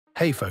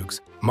Hey folks,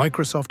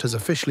 Microsoft has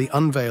officially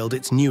unveiled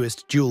its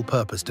newest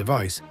dual-purpose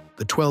device,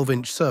 the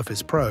 12-inch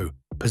Surface Pro,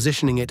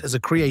 positioning it as a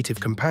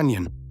creative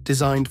companion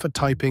designed for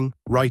typing,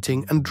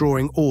 writing, and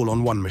drawing all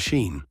on one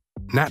machine.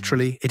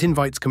 Naturally, it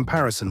invites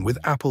comparison with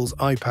Apple's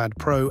iPad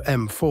Pro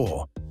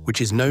M4, which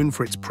is known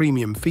for its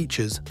premium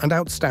features and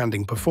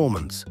outstanding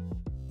performance.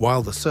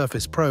 While the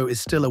Surface Pro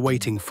is still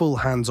awaiting full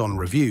hands-on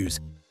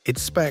reviews,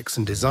 its specs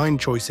and design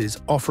choices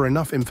offer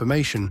enough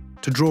information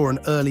to draw an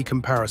early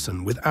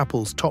comparison with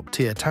Apple's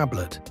top-tier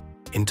tablet.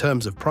 In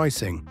terms of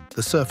pricing,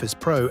 the Surface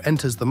Pro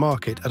enters the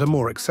market at a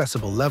more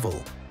accessible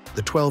level.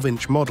 The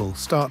 12-inch model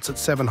starts at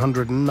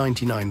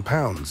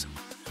 £799,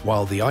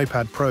 while the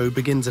iPad Pro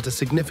begins at a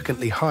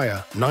significantly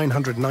higher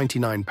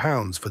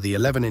 £999 for the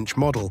 11-inch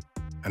model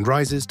and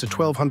rises to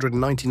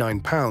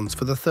 £1,299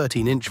 for the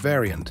 13-inch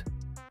variant.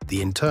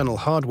 The internal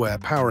hardware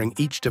powering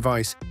each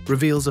device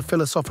reveals a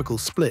philosophical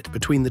split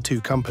between the two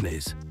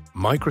companies.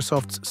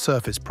 Microsoft's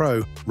Surface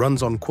Pro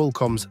runs on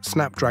Qualcomm's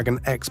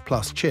Snapdragon X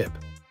Plus chip,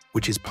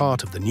 which is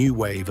part of the new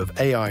wave of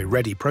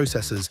AI-ready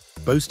processors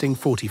boasting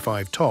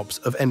 45 TOPS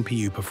of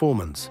NPU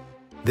performance.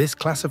 This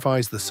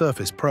classifies the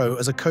Surface Pro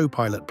as a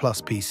Copilot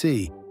Plus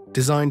PC,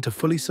 designed to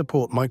fully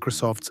support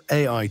Microsoft's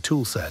AI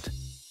toolset.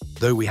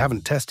 Though we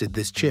haven't tested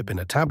this chip in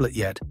a tablet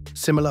yet,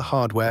 similar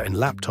hardware in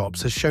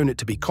laptops has shown it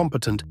to be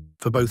competent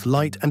for both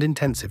light and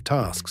intensive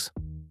tasks.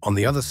 On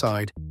the other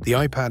side, the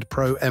iPad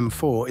Pro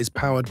M4 is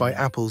powered by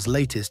Apple's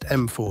latest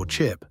M4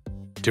 chip,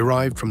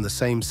 derived from the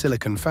same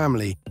silicon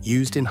family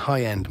used in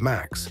high-end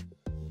Macs.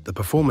 The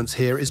performance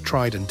here is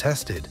tried and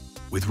tested,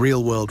 with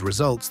real-world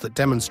results that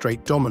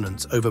demonstrate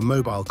dominance over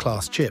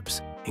mobile-class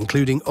chips,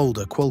 including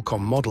older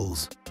Qualcomm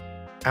models.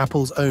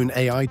 Apple's own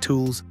AI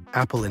tools,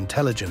 Apple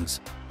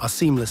Intelligence, are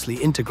seamlessly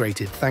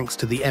integrated thanks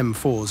to the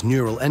M4's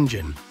neural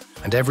engine,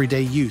 and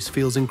everyday use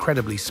feels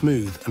incredibly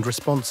smooth and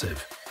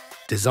responsive.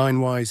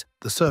 Design-wise,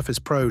 the Surface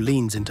Pro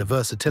leans into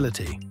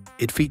versatility.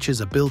 It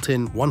features a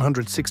built-in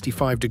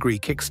 165-degree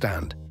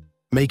kickstand,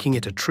 making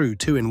it a true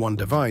two-in-one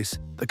device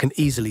that can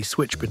easily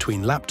switch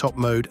between laptop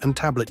mode and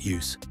tablet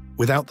use,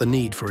 without the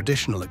need for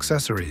additional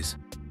accessories.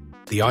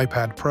 The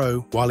iPad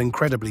Pro, while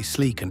incredibly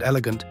sleek and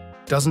elegant,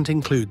 doesn't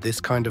include this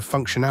kind of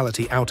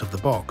functionality out of the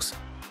box,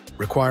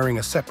 requiring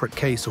a separate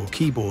case or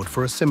keyboard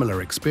for a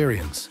similar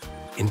experience.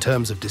 In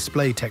terms of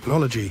display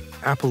technology,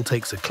 Apple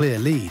takes a clear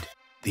lead.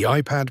 The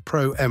iPad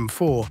Pro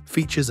M4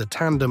 features a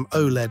Tandem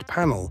OLED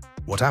panel,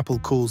 what Apple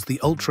calls the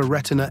Ultra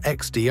Retina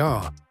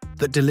XDR,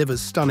 that delivers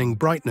stunning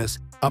brightness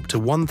up to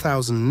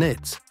 1000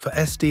 nits for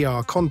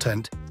SDR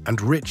content and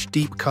rich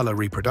deep color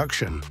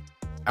reproduction.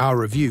 Our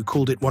review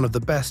called it one of the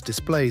best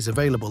displays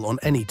available on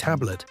any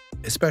tablet,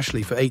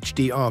 especially for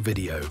HDR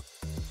video.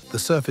 The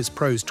Surface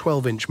Pro's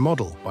 12-inch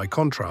model, by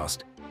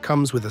contrast,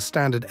 comes with a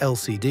standard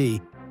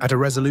LCD at a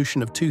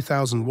resolution of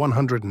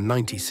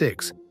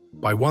 2196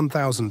 by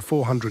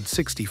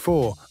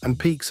 1464 and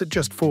peaks at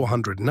just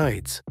 400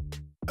 nits.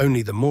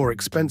 Only the more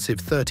expensive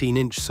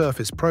 13-inch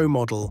Surface Pro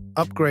model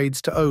upgrades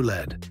to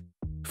OLED.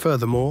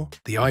 Furthermore,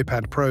 the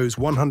iPad Pro's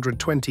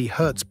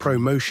 120Hz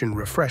ProMotion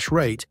refresh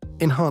rate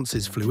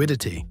enhances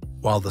fluidity,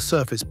 while the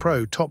Surface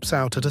Pro tops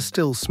out at a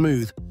still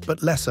smooth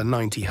but lesser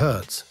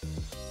 90Hz.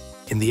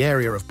 In the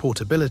area of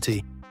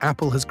portability,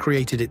 Apple has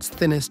created its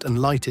thinnest and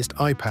lightest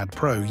iPad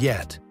Pro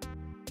yet.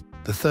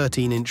 The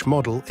 13-inch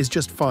model is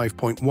just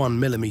 5.1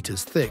 mm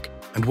thick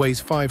and weighs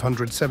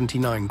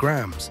 579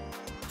 grams,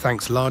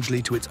 thanks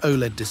largely to its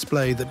OLED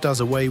display that does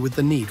away with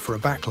the need for a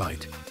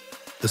backlight.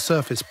 The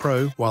Surface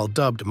Pro, while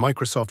dubbed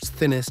Microsoft's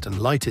thinnest and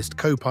lightest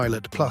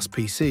Copilot Plus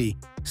PC,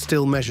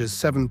 still measures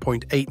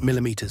 7.8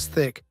 mm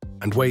thick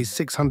and weighs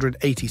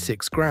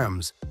 686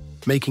 grams,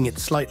 making it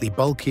slightly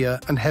bulkier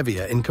and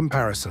heavier in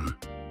comparison.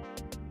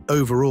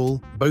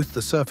 Overall, both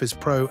the Surface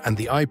Pro and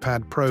the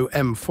iPad Pro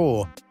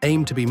M4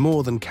 aim to be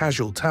more than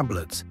casual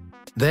tablets.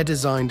 They're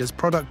designed as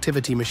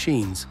productivity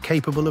machines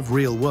capable of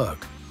real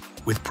work,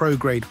 with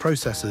pro-grade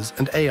processors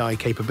and AI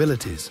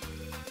capabilities.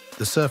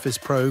 The Surface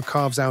Pro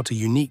carves out a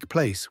unique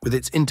place with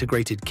its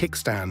integrated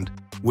kickstand,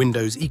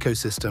 Windows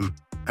ecosystem,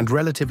 and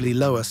relatively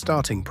lower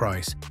starting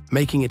price,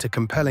 making it a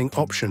compelling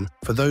option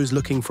for those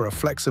looking for a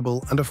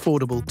flexible and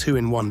affordable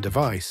two-in-one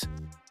device.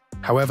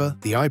 However,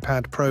 the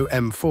iPad Pro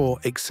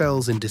M4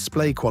 excels in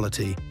display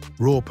quality,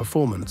 raw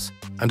performance,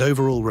 and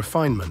overall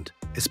refinement,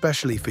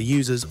 especially for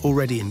users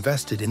already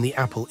invested in the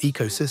Apple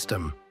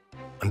ecosystem.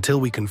 Until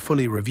we can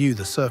fully review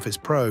the Surface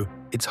Pro,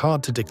 it's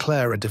hard to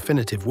declare a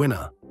definitive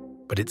winner.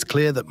 But it's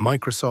clear that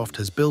Microsoft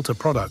has built a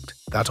product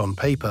that, on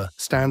paper,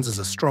 stands as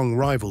a strong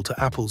rival to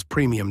Apple's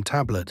premium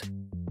tablet,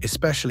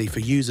 especially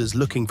for users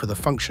looking for the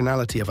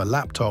functionality of a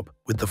laptop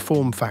with the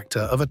form factor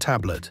of a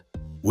tablet.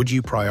 Would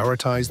you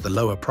prioritize the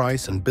lower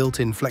price and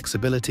built-in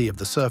flexibility of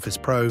the Surface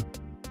Pro,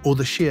 or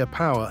the sheer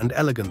power and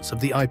elegance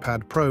of the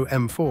iPad Pro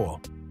M4?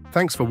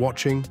 Thanks for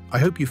watching. I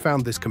hope you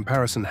found this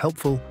comparison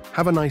helpful.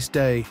 Have a nice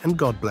day, and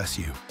God bless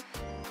you.